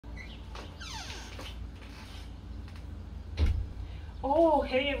Oh,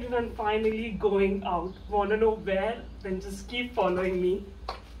 hey everyone, finally going out. Wanna know where? Then just keep following me.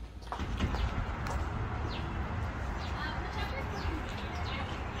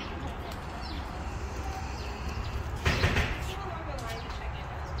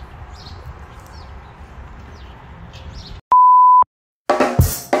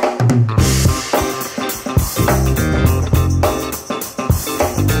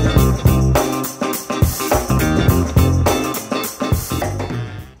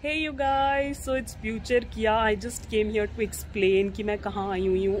 Hey you guys, so it's Future Kia. I just came here to explain कि मैं कहाँ आई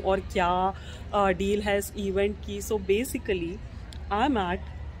हुई हूँ और क्या deal है इस event की. So basically, I'm at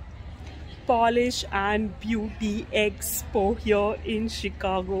Polish and Beauty Expo here in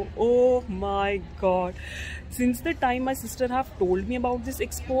Chicago. Oh my god. Since the time my sister have told me about this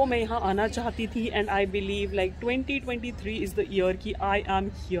expo, मैं यहाँ आना चाहती थी and I believe like 2023 is the year कि I am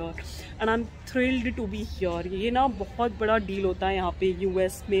here and I'm thrilled to be here. ये ना बहुत बड़ा डील होता है यहाँ पे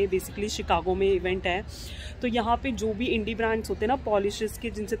US में, बेसिकली शिकागो में इवेंट है. तो यहाँ पे जो भी इंडी ब्रांड्स होते हैं ना पॉलिशेस के,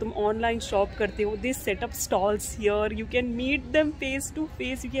 जिनसे तुम ऑनलाइन शॉप करते हो, दे set up stalls here. You can meet them face to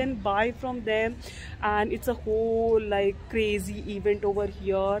face, you can buy from them and it's a whole like crazy event over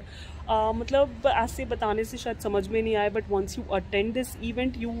here. मतलब ऐसे बताने से शायद समझ में नहीं आए, but once you attend this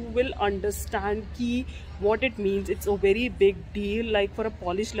event you will understand कि what it means. It's a very big deal. Like for a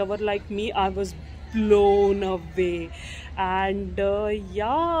Polish lover like me, I was blown away. And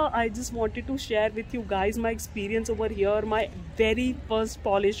yeah, I just wanted to share with you guys my experience over here, my very first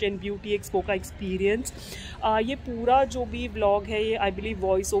Polish and Beauty Expo का experience. ये पूरा जो भी vlog है ये I believe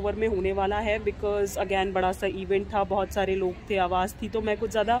voice over में होने वाला है, because again बड़ा सा event था, बहुत सारे लोग थे, आवाज़ थी, तो मैं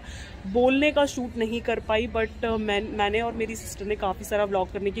कुछ ज़्यादा बोलने का शूट नहीं कर पाई. बट मैंने और मेरी सिस्टर ने काफ़ी सारा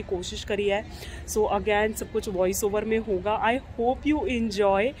व्लॉग करने की कोशिश करी है. सो अगैन सब कुछ वॉइस ओवर में होगा. आई होप यू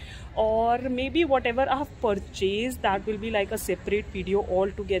इन्जॉय, और may be what ever I have purchase that will be like a separate video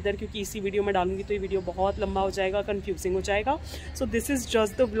all together, क्योंकि इसी वीडियो में डालूंगी तो ये वीडियो बहुत लंबा हो जाएगा, कन्फ्यूजिंग हो जाएगा. So this is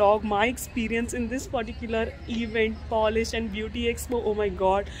just the vlog, my experience in this particular event, Polish and Beauty Expo. Oh my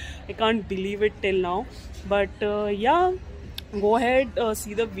god, I can't believe it till now. But yeah, go ahead,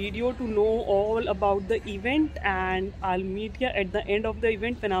 see the video to know all about the event, and I'll meet you at the end of the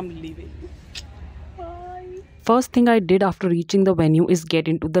event when I'm leaving. First thing I did after reaching the venue is get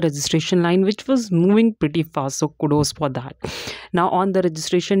into the registration line, which was moving pretty fast, so kudos for that. Now on the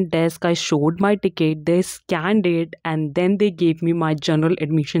registration desk, I showed my ticket, they scanned it, and then they gave me my general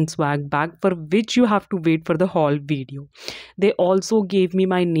admission swag bag, for which you have to wait for the whole video. They also gave me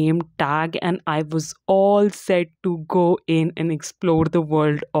my name tag, and I was all set to go in and explore the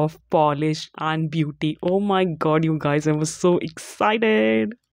world of polish and beauty. Oh my god, you guys, I was so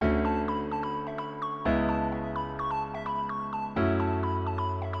excited.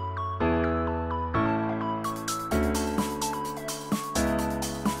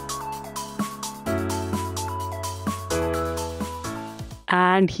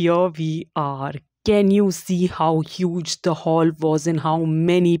 And here we are. Can you see how huge the hall was and how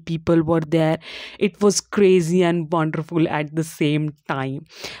many people were there? It was crazy and wonderful at the same time.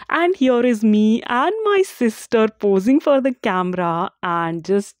 And here is me and my sister posing for the camera and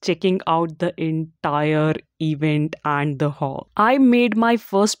just checking out the entire event and the hall. I made my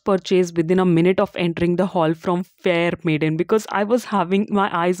first purchase within a minute of entering the hall from Fair Maiden, because I was having my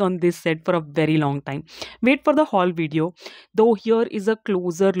eyes on this set for a very long time. Wait for the hall video. Though here is a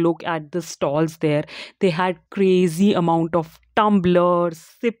closer look at the stalls there. They had crazy amount of tumblers,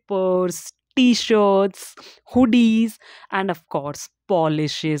 sippers, t-shirts, hoodies, and of course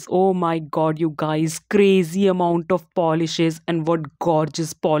polishes. Oh my god, you guys, crazy amount of polishes, and what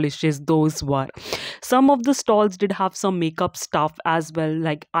gorgeous polishes those were. Some of the stalls did have some makeup stuff as well,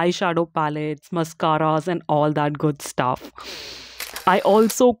 like eyeshadow palettes, mascaras, and all that good stuff. I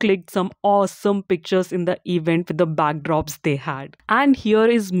also clicked some awesome pictures in the event with the backdrops they had. And here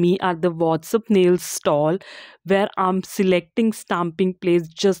is me at the WhatsApp nails stall, where I'm selecting stamping place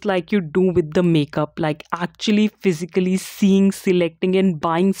just like you do with the makeup, like actually physically seeing, selecting, and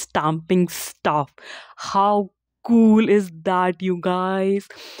buying stamping stuff. How cool is that, you guys?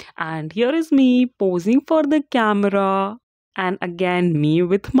 And here is me posing for the camera, and again me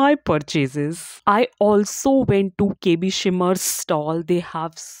with my purchases. I also went to KB Shimmer's stall. They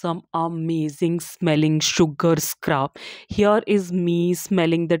have some amazing smelling sugar scrub. Here is me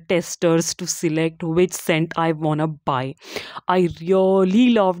smelling the testers to select which scent I wanna buy. I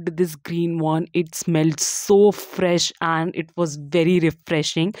really loved this green one. It smelled so fresh and it was very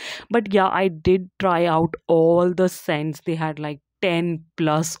refreshing. But yeah, I did try out all the scents. They had like 10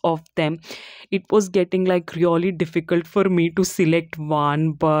 plus of them. It was getting like really difficult for me to select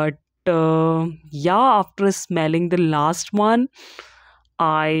one, but yeah, after smelling the last one,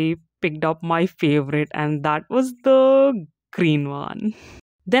 I picked up my favorite, and that was the green one.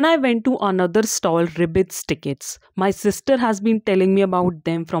 Then I went to another stall, Ribbits Tickets. My sister has been telling me about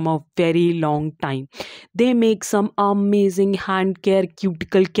them from a very long time. They make some amazing hand care,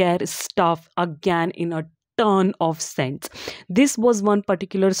 cuticle care stuff again in a ton of scents. This was one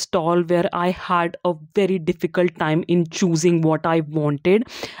particular stall where I had a very difficult time in choosing what I wanted.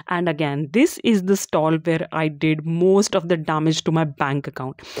 And again, this is the stall where I did most of the damage to my bank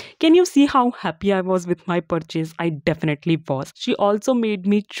account. Can you see how happy I was with my purchase? I definitely was. She also made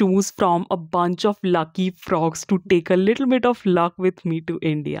me choose from a bunch of lucky frogs to take a little bit of luck with me to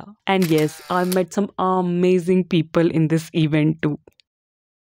India. And yes, I met some amazing people in this event too.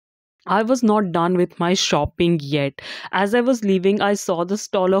 I was not done with my shopping yet. As I was leaving, I saw the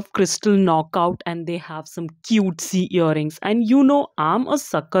stall of Crystal Knockout and they have some cutesy earrings. And you know, I'm a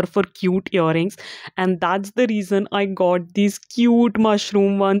sucker for cute earrings, and that's the reason I got these cute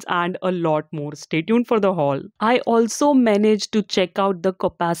mushroom ones and a lot more. Stay tuned for the haul. I also managed to check out the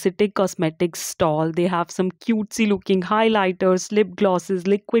Capacity Cosmetics stall. They have some cutesy looking highlighters, lip glosses,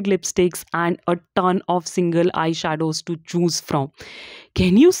 liquid lipsticks, and a ton of single eyeshadows to choose from.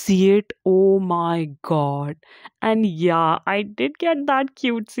 Can you see it? Oh my god. And yeah, I did get that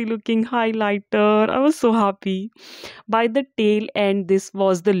cutesy looking highlighter. I was so happy. By the tail end, this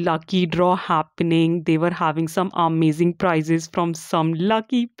was the lucky draw happening. They were having some amazing prizes from some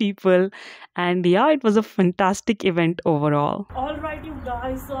lucky people. And yeah, it was a fantastic event overall. Alright, you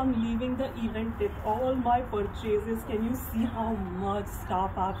guys, so I'm leaving the event with all my purchases. Can you see how much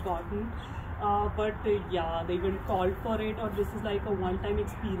stuff I've gotten? Yeah, they even called for it, or this is like a one-time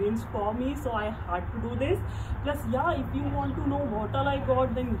experience for me, so I had to do this. Plus, yeah, if you want to know what all I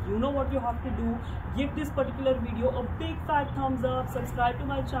got, then you know what you have to do. Give this particular video a big fat thumbs up, subscribe to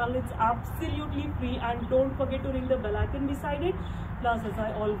my channel, it's absolutely free, and don't forget to ring the bell icon beside it. Plus, as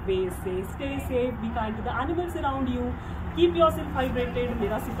I always say, stay safe, be kind to the animals around you, keep yourself hydrated.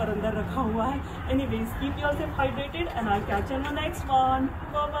 मेरा sipper अंदर रखा हुआ है. Anyways, keep yourself hydrated, and I'll catch you on the next one.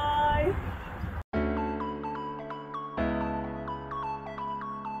 Bye bye.